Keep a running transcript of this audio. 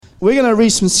We're going to read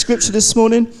some scripture this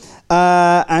morning.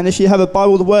 And if you have a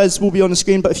Bible, the words will be on the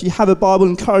screen. But if you have a Bible, I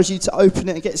encourage you to open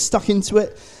it and get stuck into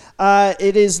it.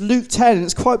 It is Luke 10. And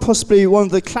it's quite possibly one of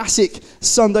the classic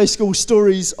Sunday school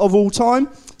stories of all time.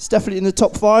 It's definitely in the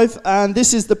top 5. And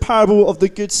this is the parable of the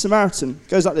Good Samaritan. It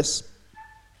goes like this.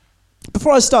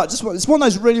 Before I start, it's one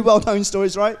of those really well-known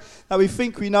stories, right? That we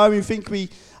think we know, we think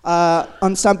we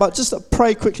understand. But just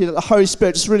pray quickly that the Holy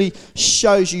Spirit just really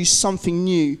shows you something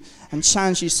new and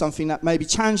challenges you something that maybe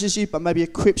challenges you, but maybe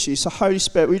equips you. So Holy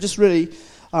Spirit, will you just really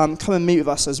come and meet with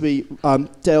us as we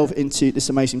delve into this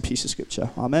amazing piece of scripture.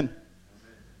 Amen.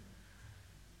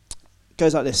 It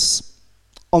goes like this.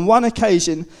 On one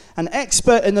occasion, an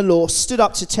expert in the law stood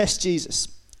up to test Jesus.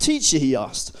 Teacher, he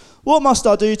asked, what must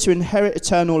I do to inherit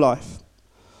eternal life?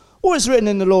 All is written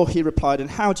in the law, he replied, and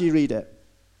how do you read it?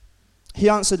 He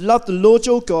answered, love the Lord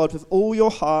your God with all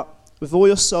your heart, with all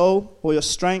your soul, all your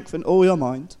strength, and all your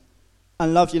mind,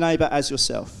 and love your neighbour as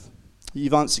yourself.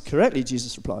 You've answered correctly,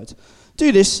 Jesus replied.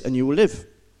 Do this and you will live.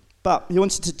 But he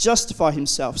wanted to justify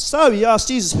himself. So he asked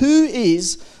Jesus, who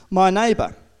is my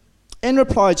neighbour? In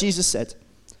reply, Jesus said,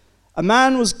 a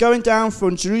man was going down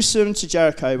from Jerusalem to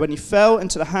Jericho when he fell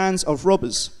into the hands of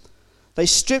robbers. They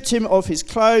stripped him of his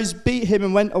clothes, beat him,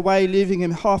 and went away, leaving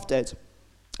him half dead.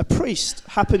 A priest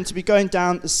happened to be going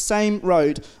down the same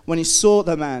road when he saw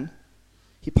the man.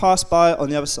 He passed by on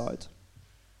the other side.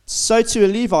 So too a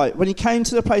Levite, when he came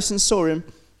to the place and saw him,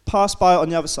 passed by on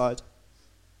the other side.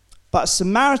 But a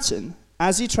Samaritan,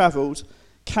 as he travelled,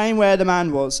 came where the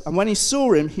man was, and when he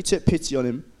saw him, he took pity on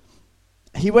him.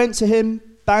 He went to him,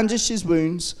 bandaged his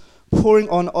wounds, pouring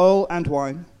on oil and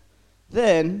wine.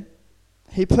 Then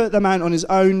he put the man on his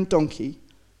own donkey,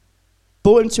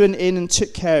 brought him to an inn and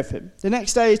took care of him. The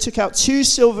next day he took out 2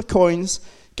 silver coins,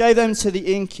 gave them to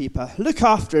the innkeeper. Look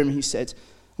after him, he said.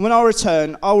 When I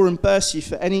return, I will reimburse you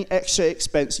for any extra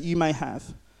expense you may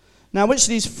have. Now, which of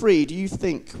these 3 do you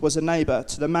think was a neighbour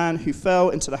to the man who fell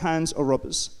into the hands of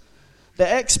robbers? The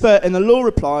expert in the law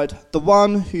replied, the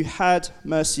one who had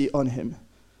mercy on him.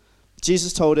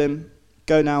 Jesus told him,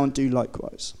 go now and do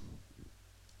likewise.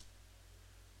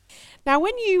 Now,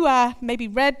 when you maybe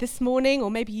read this morning,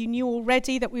 or maybe you knew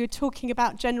already that we were talking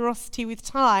about generosity with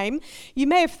time, you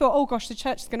may have thought, oh gosh, the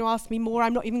church is going to ask me more,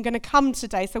 I'm not even going to come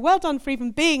today. So well done for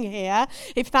even being here.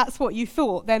 If that's what you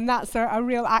thought, then that's a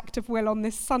real act of will on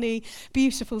this sunny,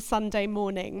 beautiful Sunday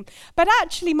morning. But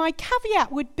actually, my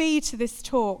caveat would be to this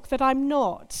talk that I'm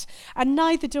not, and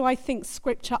neither do I think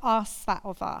Scripture asks that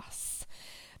of us.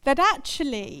 That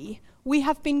actually, we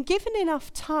have been given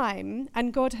enough time,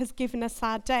 and God has given us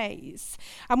our days.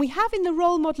 And we have in the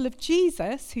role model of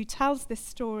Jesus, who tells this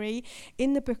story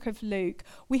in the book of Luke,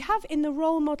 we have in the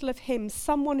role model of him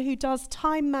someone who does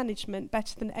time management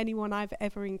better than anyone I've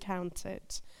ever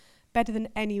encountered. Better than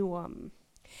anyone.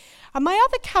 And my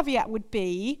other caveat would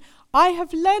be, I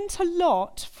have learnt a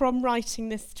lot from writing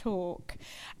this talk,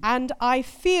 and I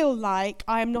feel like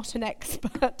I am not an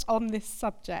expert on this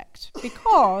subject,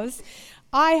 because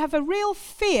I have a real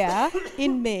fear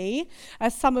in me,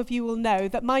 as some of you will know,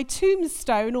 that my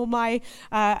tombstone or my,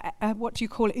 what do you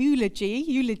call it,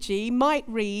 eulogy might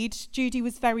read, Judy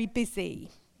was very busy.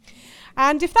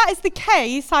 And if that is the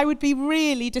case, I would be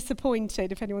really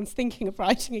disappointed. If anyone's thinking of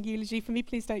writing a eulogy for me,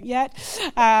 please don't yet,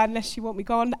 unless you want me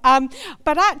gone.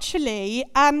 But actually,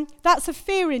 that's a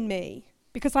fear in me,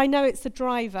 because I know it's a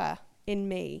driver in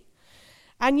me.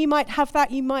 And you might have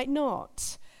that, you might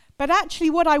not. But actually,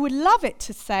 what I would love it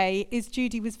to say is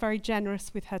Judy was very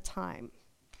generous with her time.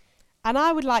 And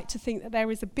I would like to think that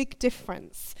there is a big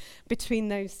difference between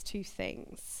those two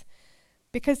things.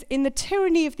 Because in the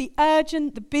tyranny of the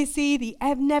urgent, the busy, the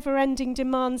never-ending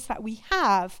demands that we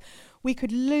have, we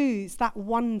could lose that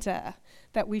wonder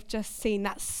that we've just seen,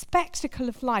 that spectacle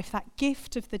of life, that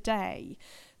gift of the day,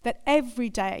 that every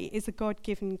day is a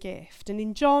God-given gift. And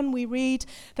in John we read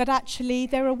that actually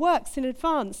there are works in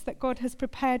advance that God has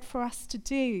prepared for us to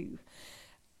do.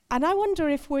 And I wonder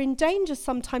if we're in danger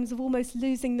sometimes of almost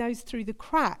losing those through the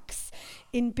cracks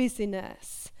in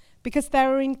busyness. Because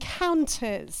there are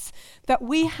encounters that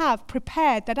we have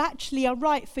prepared that actually are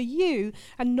right for you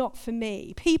and not for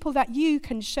me. People that you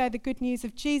can share the good news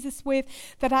of Jesus with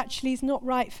that actually is not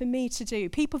right for me to do.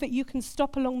 People that you can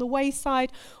stop along the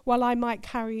wayside while I might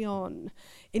carry on.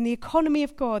 In the economy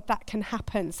of God, that can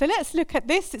happen. So let's look at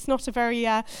this. It's not a very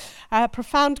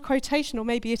profound quotation, or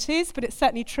maybe it is, but it's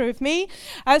certainly true of me.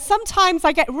 Sometimes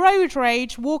I get road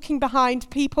rage walking behind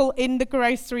people in the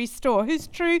grocery store. Who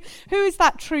is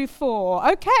that true for?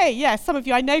 Okay, yes, some of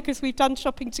you I know because we've done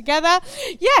shopping together.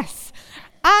 Yes,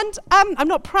 and I'm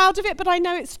not proud of it, but I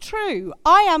know it's true.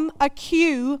 I am a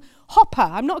queue hopper.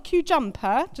 I'm not a queue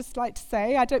jumper, just like to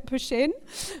say. I don't push in.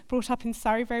 Brought up in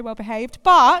Surrey, very well behaved.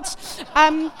 But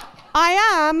I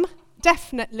am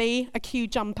definitely a queue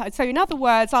jumper. So in other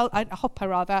words, a hopper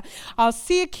rather. I'll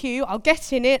see a queue, I'll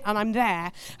get in it, and I'm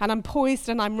there, and I'm poised,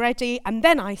 and I'm ready, and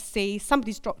then I see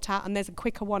somebody's dropped out, and there's a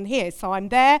quicker one here. So I'm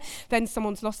there, then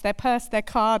someone's lost their purse, their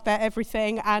card, their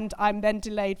everything, and I'm then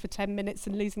delayed for 10 minutes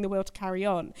and losing the will to carry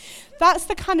on. That's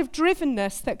the kind of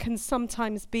drivenness that can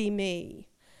sometimes be me.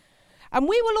 And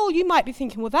we will all, you might be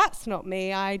thinking, well, that's not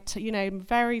me. I'm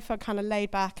very kind of laid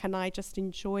back and I just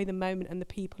enjoy the moment and the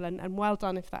people and well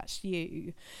done if that's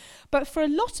you. But for a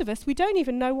lot of us, we don't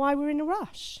even know why we're in a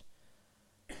rush.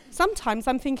 Sometimes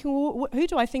I'm thinking, well, who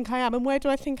do I think I am and where do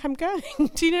I think I'm going?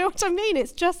 Do you know what I mean?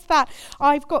 It's just that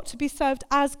I've got to be served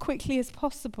as quickly as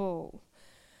possible.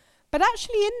 But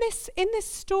actually in this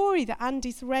story that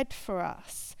Andy's read for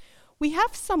us, we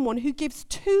have someone who gives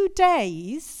 2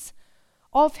 days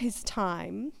of his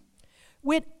time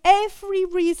when every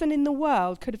reason in the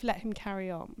world could have let him carry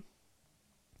on.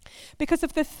 Because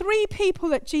of the 3 people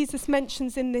that Jesus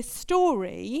mentions in this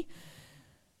story,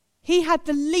 he had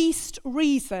the least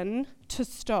reason to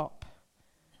stop.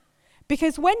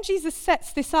 Because when Jesus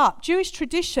sets this up, Jewish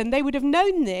tradition, they would have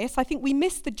known this. I think we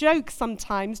miss the jokes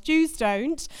sometimes. Jews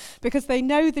don't, because they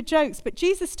know the jokes. But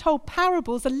Jesus told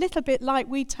parables a little bit like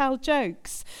we tell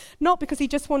jokes. Not because he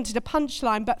just wanted a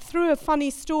punchline, but through a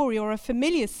funny story or a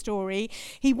familiar story,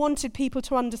 he wanted people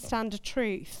to understand a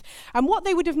truth. And what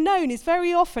they would have known is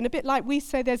very often, a bit like we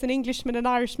say there's an Englishman, an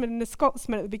Irishman, and a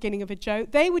Scotsman at the beginning of a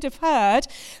joke, they would have heard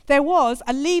there was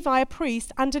a Levi, a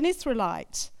priest, and an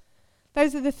Israelite.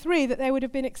 Those are the 3 that they would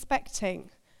have been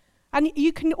expecting. And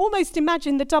you can almost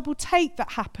imagine the double take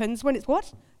that happens when it's,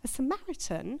 what? A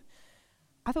Samaritan?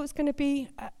 I thought it was going to be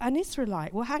an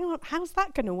Israelite. Well, hang on, how's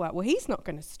that going to work? Well, he's not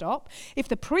going to stop. If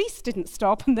the priest didn't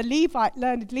stop and the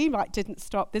learned Levite didn't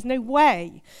stop, there's no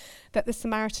way that the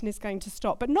Samaritan is going to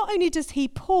stop. But not only does he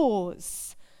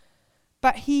pause,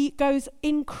 but he goes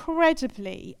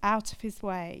incredibly out of his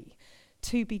way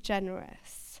to be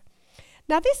generous.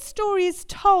 Now, this story is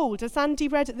told, as Andy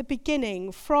read at the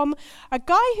beginning, from a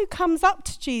guy who comes up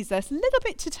to Jesus, a little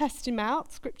bit to test him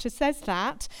out, Scripture says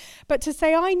that, but to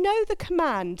say, I know the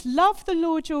command, love the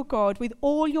Lord your God with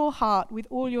all your heart, with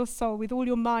all your soul, with all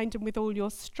your mind, and with all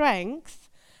your strength,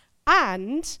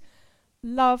 and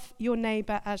love your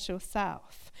neighbour as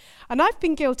yourself. And I've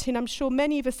been guilty, and I'm sure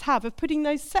many of us have, of putting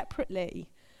those separately.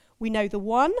 We know the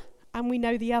one, and we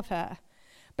know the other.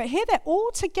 But here they're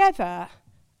all together.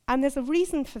 And there's a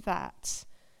reason for that,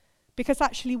 because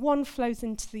actually one flows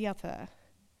into the other.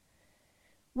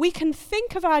 We can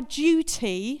think of our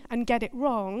duty and get it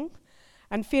wrong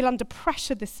and feel under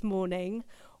pressure this morning,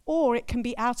 or it can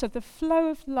be out of the flow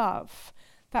of love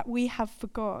that we have for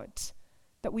God,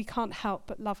 that we can't help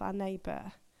but love our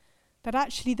neighbour. That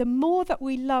actually the more that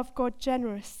we love God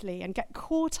generously and get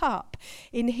caught up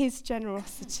in his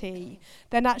generosity,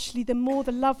 then actually the more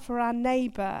the love for our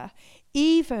neighbour,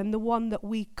 even the one that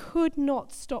we could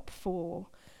not stop for,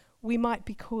 we might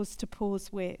be caused to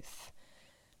pause with.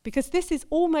 Because this is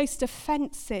almost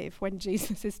offensive when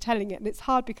Jesus is telling it, and it's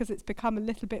hard because it's become a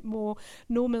little bit more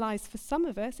normalised for some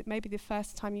of us. It may be the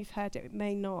first time you've heard it, it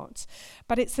may not.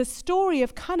 But it's a story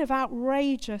of kind of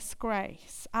outrageous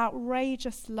grace,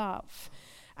 outrageous love.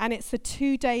 And it's a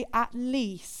 2-day, at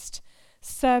least,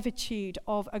 servitude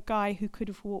of a guy who could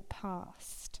have walked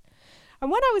past. And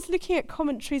when I was looking at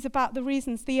commentaries about the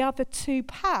reasons the other 2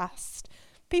 passed,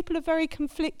 people are very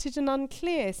conflicted and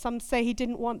unclear. Some say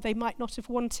they might not have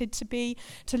wanted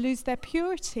to lose their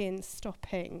purity in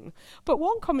stopping. But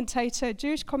one commentator, a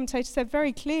Jewish commentator, said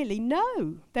very clearly,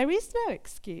 no, there is no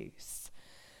excuse.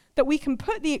 That we can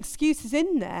put the excuses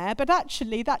in there, but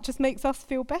actually that just makes us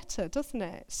feel better, doesn't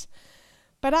it?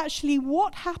 But actually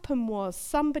what happened was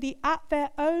somebody at their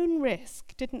own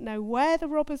risk, didn't know where the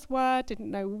robbers were,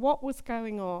 didn't know what was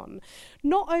going on,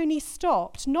 not only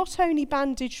stopped, not only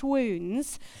bandaged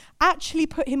wounds, actually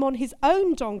put him on his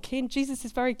own donkey, and Jesus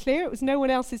is very clear, it was no one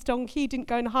else's donkey. He didn't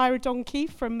go and hire a donkey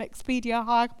from Expedia,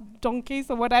 hire donkeys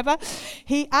or whatever.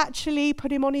 He actually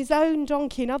put him on his own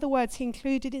donkey. In other words, he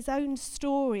included his own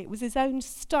story. It was his own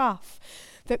stuff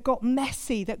that got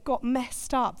messy, that got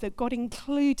messed up, that got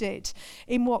included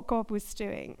in what God was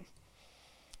doing.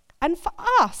 And for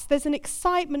us, there's an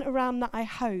excitement around that, I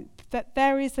hope, that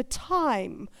there is a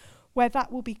time where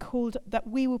that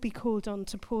we will be called on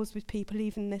to pause with people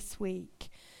even this week.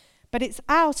 But it's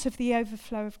out of the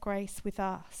overflow of grace with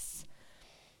us.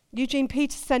 Eugene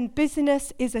Peterson,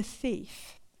 busyness is a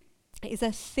thief. It is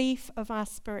a thief of our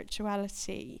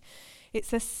spirituality.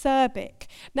 It's acerbic.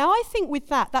 Now, I think with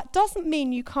that doesn't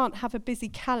mean you can't have a busy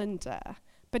calendar,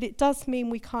 but it does mean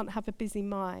we can't have a busy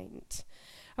mind.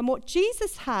 And what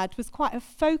Jesus had was quite a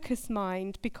focused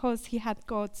mind because he had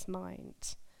God's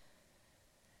mind.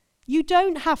 You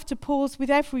don't have to pause with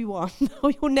everyone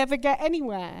or you'll never get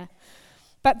anywhere.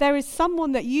 But there is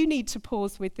someone that you need to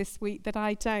pause with this week that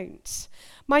I don't.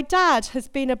 My dad has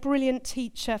been a brilliant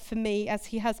teacher for me, as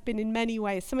he has been in many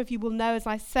ways. Some of you will know, as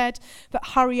I said, that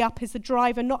Hurry Up is a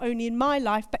driver not only in my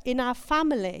life, but in our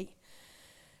family.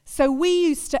 So we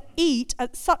used to eat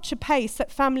at such a pace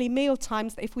at family meal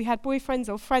times that if we had boyfriends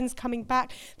or friends coming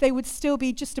back, they would still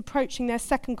be just approaching their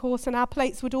second course and our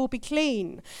plates would all be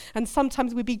clean. And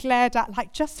sometimes we'd be glared at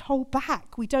like, just hold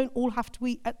back. We don't all have to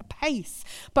eat at a pace,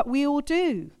 but we all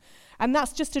do. And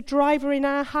that's just a driver in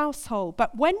our household.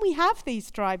 But when we have these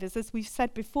drivers, as we've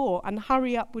said before, and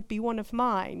Hurry Up would be one of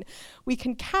mine, we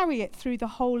can carry it through the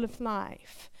whole of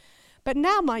life. But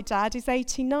now my dad is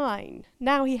 89.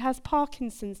 Now he has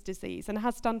Parkinson's disease and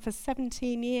has done for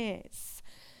 17 years.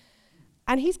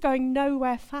 And he's going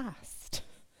nowhere fast.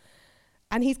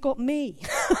 And he's got me.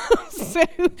 So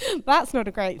that's not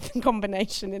a great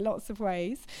combination in lots of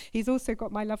ways. He's also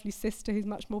got my lovely sister who's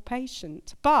much more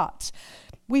patient. But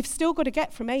we've still got to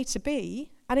get from A to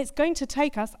B, and it's going to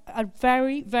take us a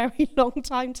very, very long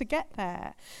time to get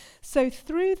there. So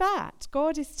through that,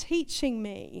 God is teaching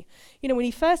me. You know, when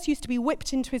he first used to be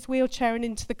whipped into his wheelchair and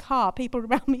into the car, people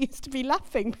around me used to be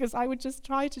laughing because I would just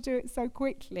try to do it so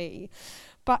quickly.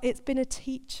 But it's been a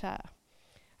teacher.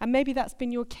 And maybe that's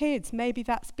been your kids. Maybe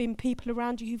that's been people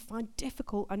around you who find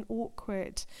difficult and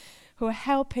awkward, who are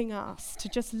helping us to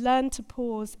just learn to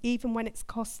pause even when it's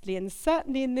costly. And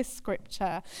certainly in this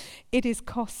scripture, it is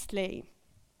costly.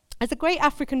 There's a great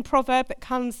African proverb that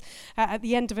comes at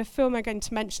the end of a film I'm going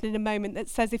to mention in a moment that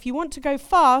says, if you want to go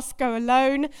fast, go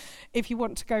alone. If you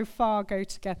want to go far, go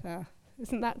together.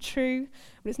 Isn't that true?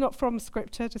 Well, it's not from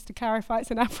scripture, just to clarify, it's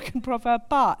an African proverb,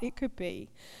 but it could be,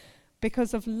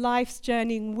 because of life's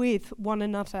journeying with one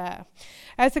another.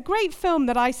 There's a great film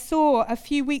that I saw a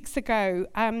few weeks ago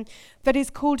that is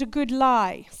called A Good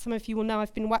Lie. Some of you will know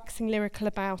I've been waxing lyrical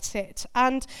about it.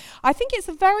 And I think it's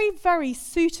a very, very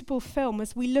suitable film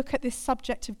as we look at this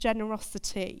subject of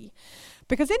generosity.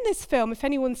 Because in this film, if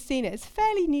anyone's seen it, it's a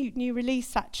fairly new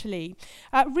release actually.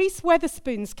 Reese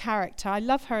Witherspoon's character, I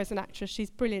love her as an actress, she's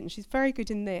brilliant, she's very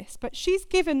good in this, but she's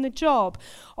given the job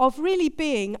of really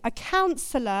being a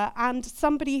counsellor and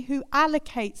somebody who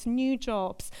allocates new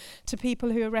jobs to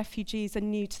people who are refugees and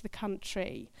new to the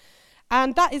country.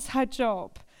 And that is her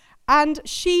job. And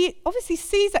she obviously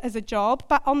sees it as a job,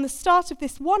 but on the start of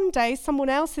this one day, someone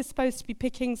else is supposed to be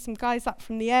picking some guys up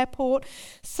from the airport.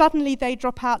 Suddenly they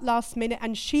drop out last minute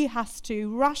and she has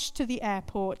to rush to the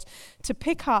airport to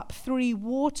pick up 3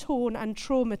 war-torn and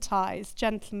traumatized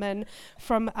gentlemen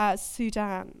from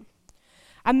Sudan.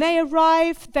 And they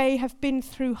arrive, they have been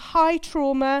through high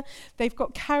trauma, they've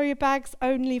got carrier bags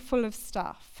only full of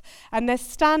stuff. And they're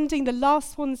standing, the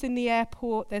last ones in the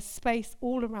airport, there's space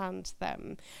all around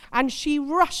them. And she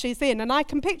rushes in, and I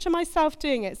can picture myself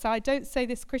doing it, so I don't say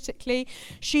this critically.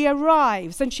 She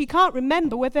arrives, and she can't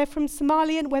remember whether they're from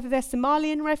Somalia, whether they're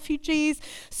Somalian refugees,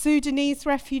 Sudanese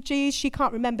refugees. She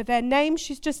can't remember their names.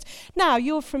 She's just, now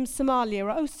you're from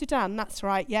Somalia, oh, Sudan, that's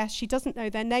right, yes. She doesn't know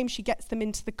their name. She gets them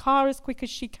into the car as quick as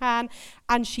she can,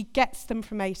 and she gets them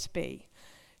from A to B.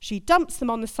 She dumps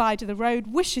them on the side of the road,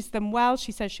 wishes them well.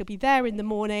 She says she'll be there in the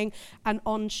morning, and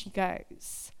on she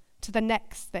goes to the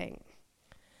next thing.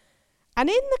 And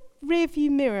in the rearview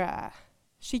mirror,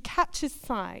 she catches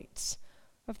sight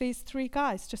of these 3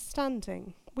 guys just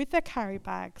standing with their carry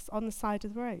bags on the side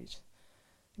of the road.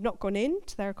 They've not gone in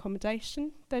to their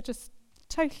accommodation. They're just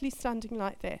totally standing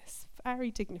like this,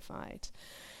 very dignified.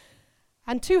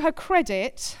 And to her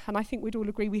credit, and I think we'd all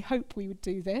agree, we hope we would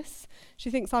do this, she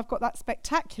thinks I've got that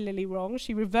spectacularly wrong.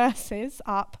 She reverses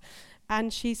up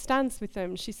and she stands with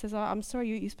them. She says, I'm sorry,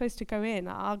 you're supposed to go in.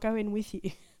 I'll go in with you.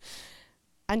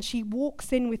 And she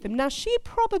walks in with them. Now, she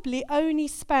probably only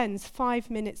spends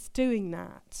 5 minutes doing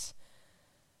that.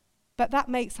 But that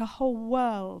makes a whole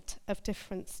world of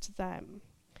difference to them.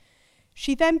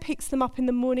 She then picks them up in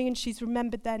the morning and she's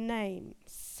remembered their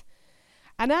names.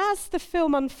 And as the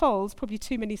film unfolds, probably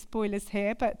too many spoilers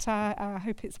here, but I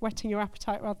hope it's whetting your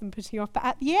appetite rather than putting you off. But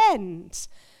at the end,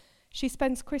 she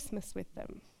spends Christmas with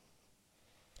them.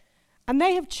 And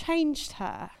they have changed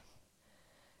her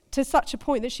to such a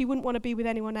point that she wouldn't want to be with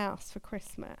anyone else for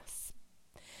Christmas.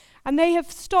 And they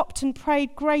have stopped and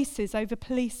prayed graces over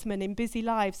policemen in busy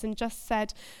lives and just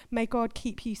said, may God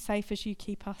keep you safe as you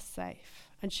keep us safe.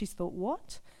 And she's thought,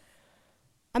 what?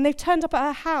 And they've turned up at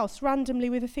her house randomly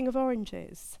with a thing of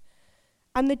oranges.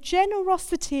 And the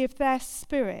generosity of their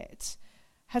spirit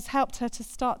has helped her to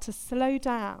start to slow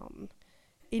down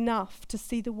enough to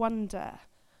see the wonder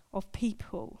of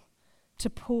people, to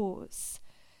pause.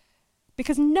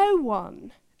 Because no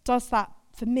one does that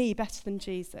for me better than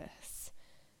Jesus.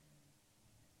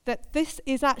 That this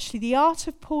is actually the art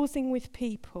of pausing with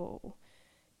people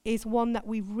is one that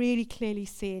we really clearly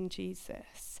see in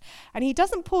Jesus. And he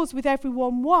doesn't pause with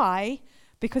everyone. Why?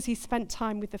 Because he spent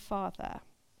time with the Father.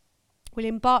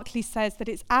 William Barclay says that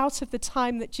it's out of the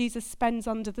time that Jesus spends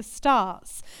under the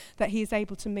stars that he is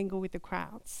able to mingle with the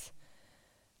crowds.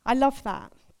 I love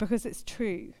that because it's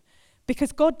true.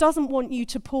 Because God doesn't want you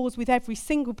to pause with every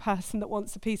single person that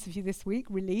wants a piece of you this week,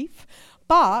 relief,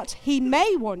 but he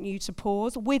may want you to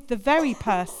pause with the very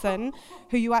person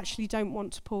who you actually don't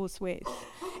want to pause with.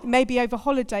 It may be over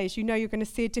holidays, you know you're going to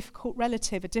see a difficult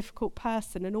relative, a difficult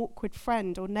person, an awkward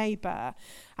friend or neighbour.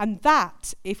 And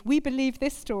that, if we believe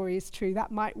this story is true,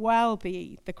 that might well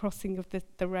be the crossing of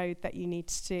the road that you need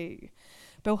to do.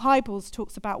 Bill Hybels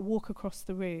talks about walk across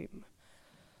the room.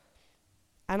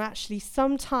 And actually,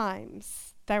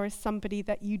 sometimes there is somebody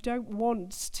that you don't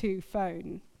want to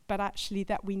phone, but actually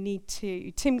that we need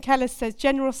to. Tim Keller says,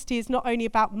 generosity is not only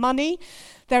about money,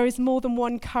 there is more than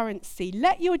one currency.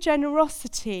 Let your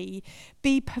generosity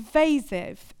be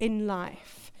pervasive in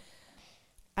life.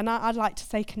 And I'd like to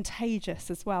say contagious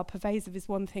as well. Pervasive is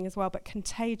one thing as well, but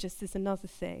contagious is another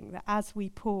thing, that as we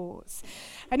pause.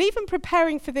 And even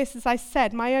preparing for this, as I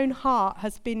said, my own heart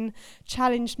has been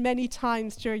challenged many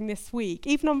times during this week.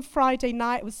 Even on Friday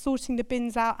night, I was sorting the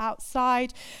bins out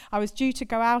outside. I was due to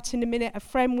go out in a minute. A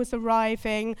friend was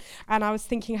arriving, and I was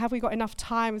thinking, have we got enough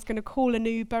time? I was going to call an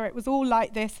Uber. It was all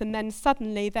like this, and then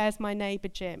suddenly there's my neighbour,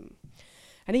 Jim.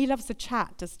 And he loves a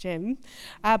chat, does Jim.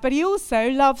 But he also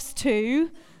loves to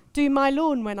do my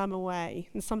lawn when I'm away,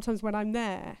 and sometimes when I'm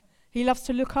there. He loves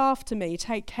to look after me,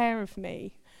 take care of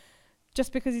me,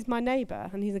 just because he's my neighbour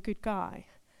and he's a good guy.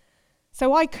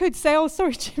 So I could say, oh,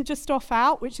 sorry, Jim, just off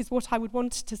out, which is what I would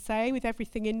want to say with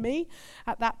everything in me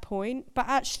at that point. But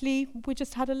actually, we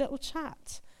just had a little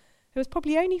chat. It was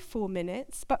probably only 4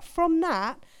 minutes, but from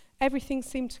that, everything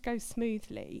seemed to go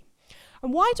smoothly.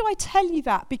 And why do I tell you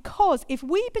that? Because if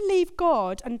we believe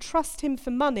God and trust him for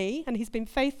money, and he's been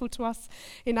faithful to us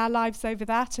in our lives over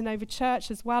that and over church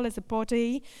as well as a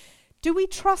body, do we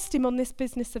trust him on this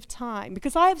business of time?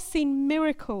 Because I have seen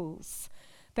miracles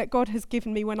that God has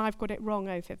given me when I've got it wrong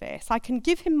over this. I can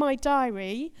give him my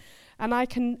diary and I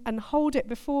can hold it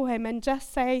before him and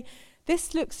just say,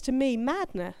 this looks to me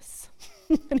madness.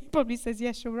 And he probably says,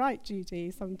 yes, you're right, Judy,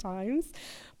 sometimes.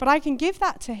 But I can give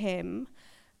that to him,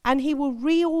 and he will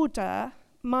reorder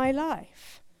my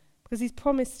life because he's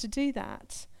promised to do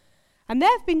that. And there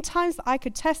have been times that I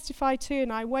could testify to,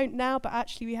 and I won't now, but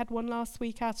actually we had one last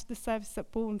week out of the service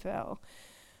at Bourneville,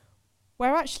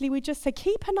 where actually we just say,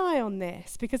 keep an eye on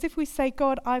this, because if we say,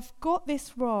 God, I've got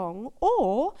this wrong,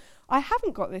 or I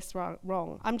haven't got this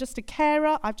wrong, I'm just a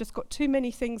carer, I've just got too many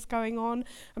things going on,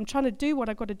 I'm trying to do what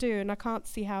I've got to do, and I can't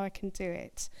see how I can do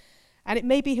it. And it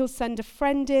may be he'll send a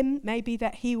friend in, maybe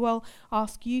that he will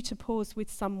ask you to pause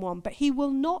with someone, but he will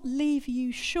not leave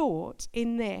you short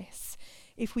in this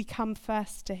if we come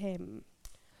first to him.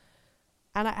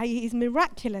 And he's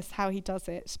miraculous how he does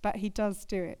it, but he does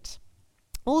do it.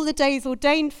 All the days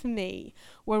ordained for me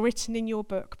were written in your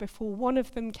book before one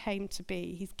of them came to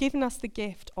be. He's given us the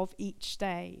gift of each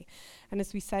day. And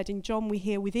as we said in John, we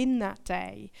hear within that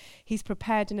day, he's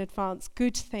prepared in advance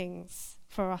good things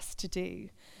for us to do.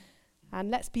 And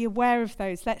let's be aware of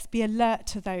those. Let's be alert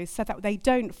to those so that they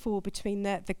don't fall between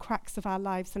the cracks of our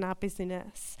lives and our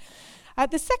busyness.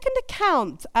 The second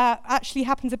account actually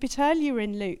happens a bit earlier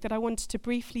in Luke that I wanted to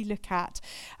briefly look at.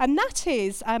 And that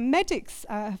is, medics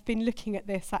have been looking at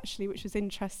this actually, which was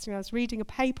interesting. I was reading a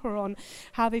paper on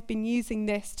how they've been using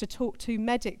this to talk to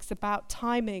medics about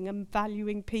timing and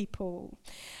valuing people.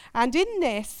 And in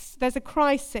this, there's a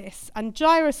crisis. And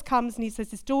Jairus comes and he says,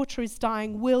 his daughter is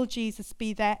dying. Will Jesus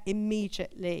be there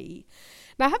immediately?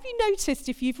 Now, have you noticed,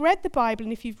 if you've read the Bible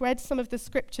and if you've read some of the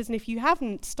scriptures, and if you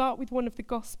haven't, start with one of the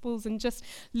Gospels, and just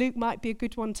Luke might be a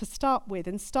good one to start with,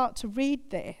 and start to read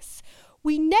this.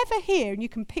 We never hear, and you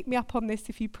can pick me up on this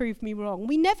if you prove me wrong,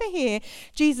 we never hear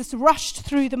Jesus rushed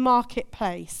through the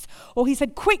marketplace, or he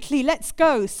said, quickly, let's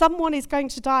go, someone is going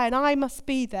to die and I must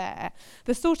be there.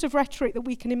 The sort of rhetoric that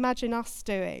we can imagine us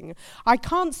doing. I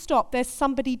can't stop, there's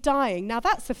somebody dying. Now,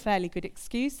 that's a fairly good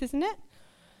excuse, isn't it?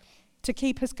 To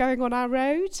keep us going on our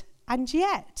road. And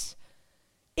yet,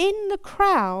 in the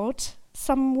crowd,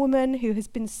 some woman who has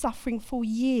been suffering for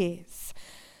years,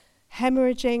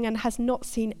 hemorrhaging and has not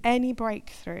seen any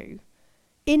breakthrough,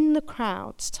 in the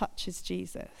crowd touches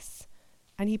Jesus,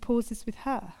 and he pauses with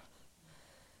her.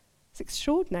 It's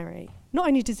extraordinary. Not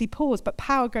only does he pause, but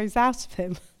power goes out of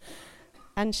him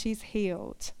and she's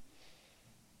healed.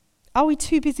 Are we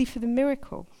too busy for the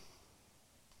miracle?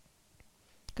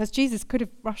 Because Jesus could have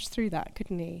rushed through that,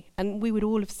 couldn't he? And we would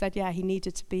all have said, yeah, he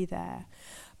needed to be there.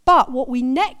 But what we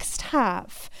next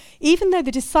have, even though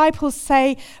the disciples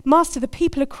say, Master, the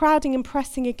people are crowding and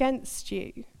pressing against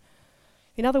you.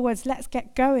 In other words, let's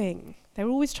get going. They were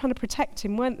always trying to protect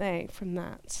him, weren't they, from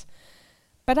that?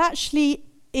 But actually,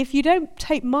 if you don't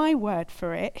take my word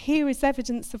for it, here is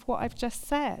evidence of what I've just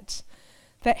said.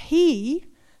 That he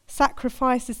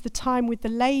sacrifices the time with the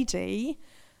lady,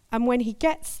 and when he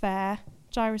gets there,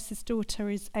 Jairus' daughter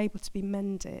is able to be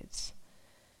mended.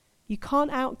 You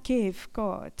can't outgive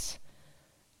God.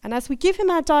 And as we give him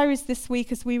our diaries this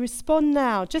week, as we respond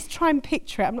now, just try and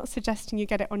picture it. I'm not suggesting you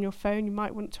get it on your phone. You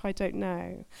might want to, I don't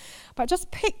know. But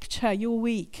just picture your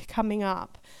week coming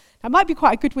up. It might be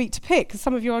quite a good week to pick, because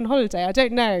some of you are on holiday, I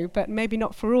don't know, but maybe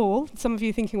not for all. Some of you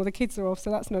are thinking, well, the kids are off,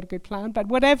 so that's not a good plan. But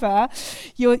whatever,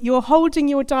 you're holding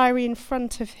your diary in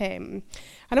front of him.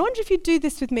 And I wonder if you'd do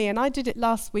this with me, and I did it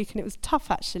last week, and it was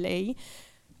tough, actually.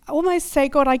 Almost say,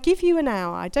 God, I give you an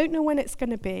hour. I don't know when it's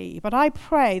going to be, but I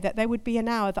pray that there would be an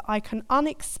hour that I can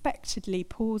unexpectedly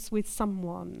pause with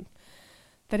someone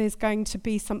that is going to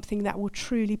be something that will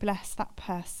truly bless that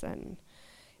person.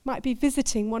 Might be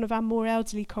visiting one of our more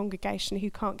elderly congregation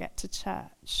who can't get to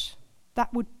church.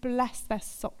 That would bless their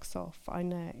socks off, I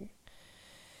know.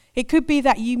 It could be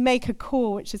that you make a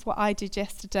call, which is what I did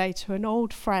yesterday, to an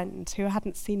old friend who I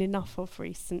hadn't seen enough of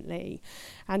recently,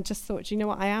 and just thought, you know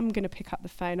what, I am going to pick up the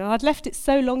phone. And I'd left it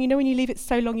so long, you know when you leave it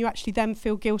so long, you actually then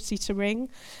feel guilty to ring.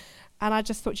 And I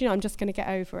just thought, you know, I'm just going to get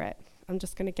over it. I'm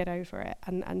just going to get over it.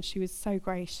 And she was so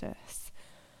gracious.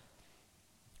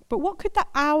 But what could that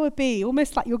hour be?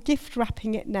 Almost like you're gift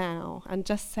wrapping it now and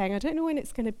just saying, I don't know when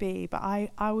it's going to be, but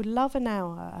I would love an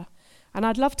hour. And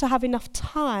I'd love to have enough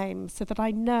time so that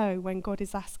I know when God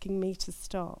is asking me to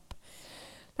stop.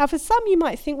 Now, for some, you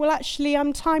might think, well, actually,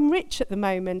 I'm time rich at the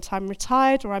moment. I'm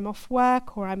retired, or I'm off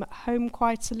work, or I'm at home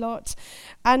quite a lot.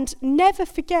 And never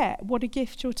forget what a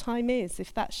gift your time is,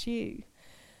 if that's you.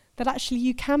 That actually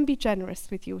you can be generous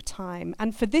with your time.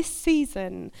 And for this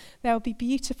season, there will be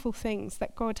beautiful things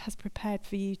that God has prepared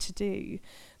for you to do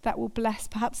that will bless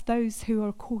perhaps those who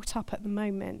are caught up at the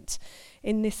moment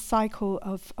in this cycle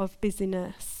of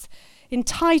busyness. In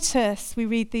Titus, we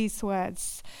read these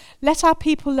words, let our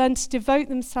people learn to devote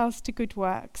themselves to good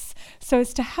works so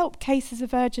as to help cases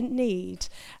of urgent need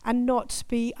and not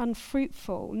be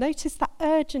unfruitful. Notice that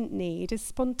urgent need is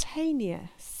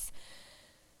spontaneous.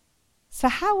 So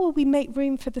how will we make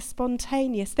room for the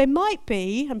spontaneous? There might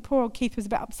be, and poor old Keith was a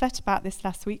bit upset about this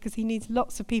last week because he needs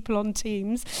lots of people on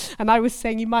Teams, and I was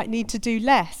saying you might need to do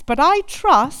less. But I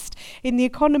trust in the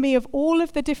economy of all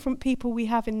of the different people we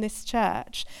have in this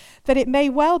church that it may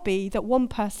well be that one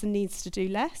person needs to do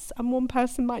less and one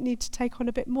person might need to take on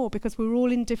a bit more because we're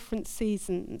all in different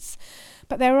seasons.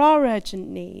 But there are urgent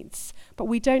needs, but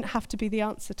we don't have to be the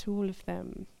answer to all of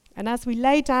them. And as we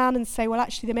lay down and say, well,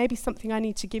 actually, there may be something I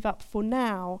need to give up for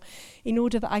now in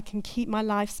order that I can keep my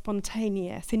life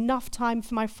spontaneous, enough time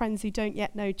for my friends who don't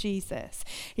yet know Jesus,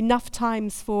 enough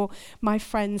times for my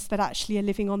friends that actually are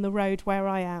living on the road where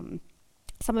I am.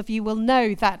 Some of you will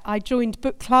know that I joined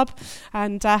book club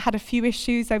and had a few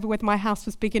issues over whether my house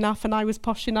was big enough and I was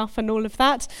posh enough and all of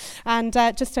that. And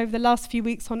just over the last few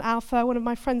weeks on Alpha, one of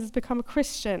my friends has become a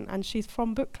Christian and she's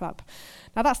from book club.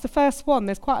 Now that's the first one.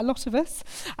 There's quite a lot of us,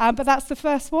 but that's the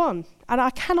first one. And I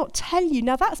cannot tell you,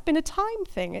 now that's been a time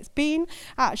thing. It's been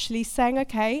actually saying,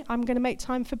 okay, I'm going to make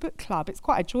time for book club. It's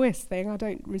quite a joyous thing. I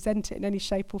don't resent it in any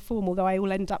shape or form, although I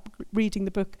will end up reading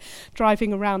the book,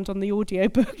 driving around on the audio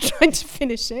book, trying to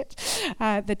finish it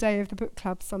the day of the book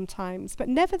club sometimes. But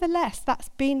nevertheless, that's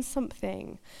been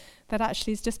something that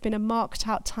actually has just been a marked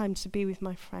out time to be with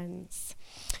my friends.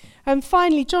 And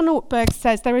finally, John Ortberg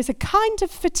says there is a kind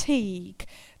of fatigue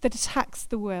that attacks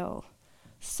the will,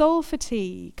 soul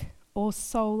fatigue or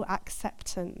soul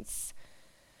acceptance.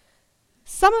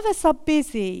 Some of us are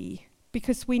busy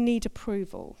because we need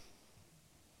approval.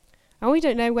 And we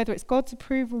don't know whether it's God's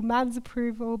approval, man's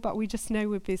approval, but we just know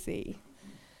we're busy.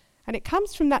 And it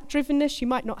comes from that drivenness. You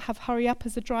might not have hurry up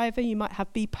as a driver. You might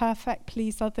have be perfect,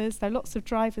 please others. There are lots of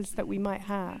drivers that we might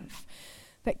have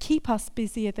that keep us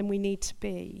busier than we need to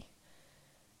be.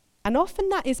 And often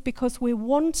that is because we're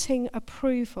wanting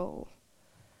approval.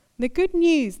 The good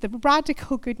news, the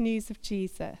radical good news of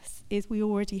Jesus is we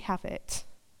already have it.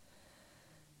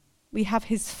 We have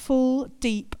his full,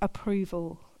 deep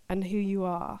approval and who you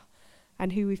are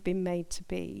and who we've been made to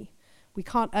be. We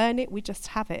can't earn it, we just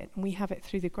have it, and we have it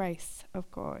through the grace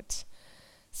of God.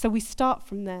 So we start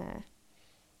from there.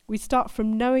 We start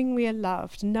from knowing we are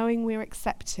loved, knowing we're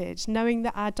accepted, knowing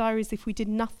that our diaries, if we did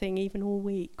nothing even all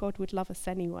week, God would love us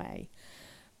anyway.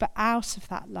 But out of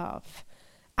that love,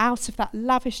 out of that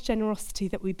lavish generosity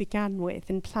that we began with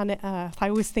in Planet Earth, I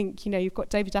always think, you've got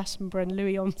David Attenborough and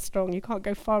Louis Armstrong. You can't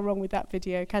go far wrong with that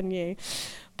video, can you?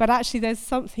 But actually there's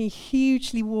something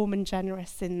hugely warm and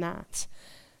generous in that.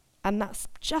 And that's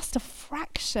just a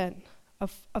fraction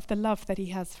of the love that he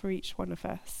has for each one of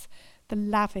us. The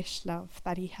lavish love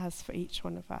that he has for each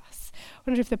one of us. I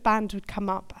wonder if the band would come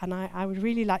up, and I would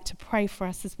really like to pray for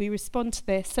us as we respond to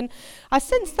this. And I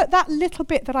sense that little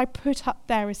bit that I put up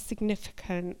there is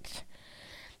significant.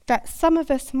 That some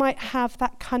of us might have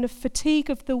that kind of fatigue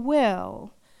of the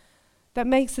will that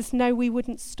makes us know we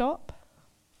wouldn't stop.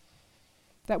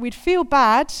 That we'd feel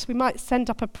bad. We might send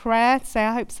up a prayer, say,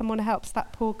 I hope someone helps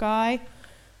that poor guy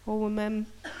or woman.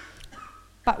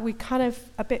 But we're kind of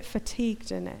a bit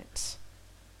fatigued in it.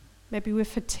 Maybe we're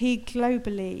fatigued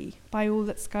globally by all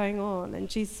that's going on, and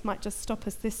Jesus might just stop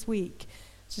us this week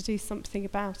to do something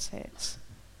about it.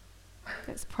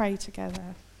 Let's pray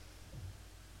together.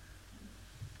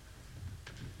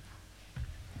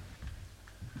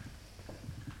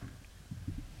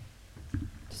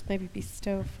 Just maybe be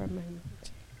still for a moment.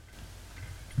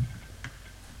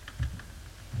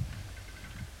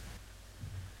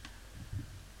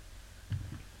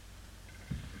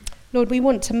 Lord, we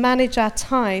want to manage our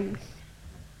time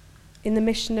in the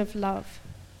mission of love.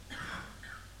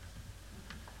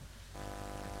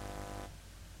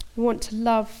 We want to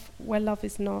love where love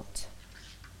is not.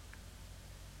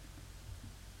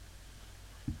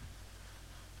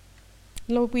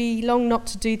 Lord, we long not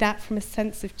to do that from a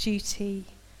sense of duty,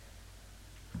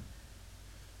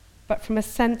 but from a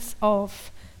sense of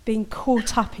being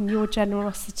caught up in your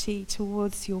generosity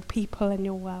towards your people and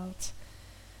your world.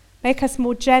 Make us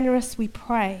more generous, we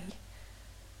pray,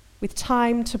 with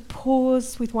time to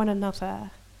pause with one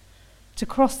another, to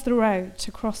cross the road,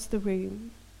 to cross the room,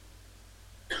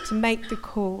 to make the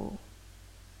call.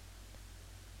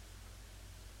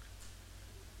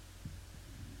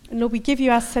 And Lord, we give you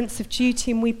our sense of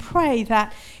duty, and we pray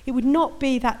that it would not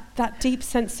be that deep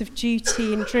sense of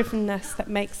duty and drivenness that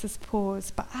makes us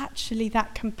pause, but actually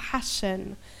that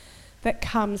compassion that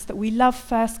comes, that we love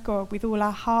first God with all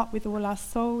our heart, with all our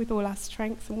soul, with all our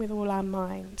strength, and with all our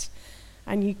mind.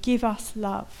 And you give us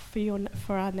love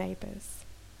for our neighbours.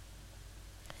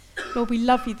 Lord, we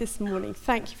love you this morning.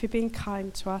 Thank you for being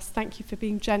kind to us. Thank you for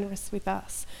being generous with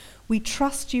us. We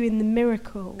trust you in the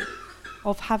miracle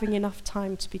of having enough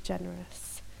time to be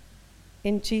generous.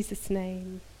 In Jesus'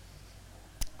 name,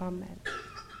 amen.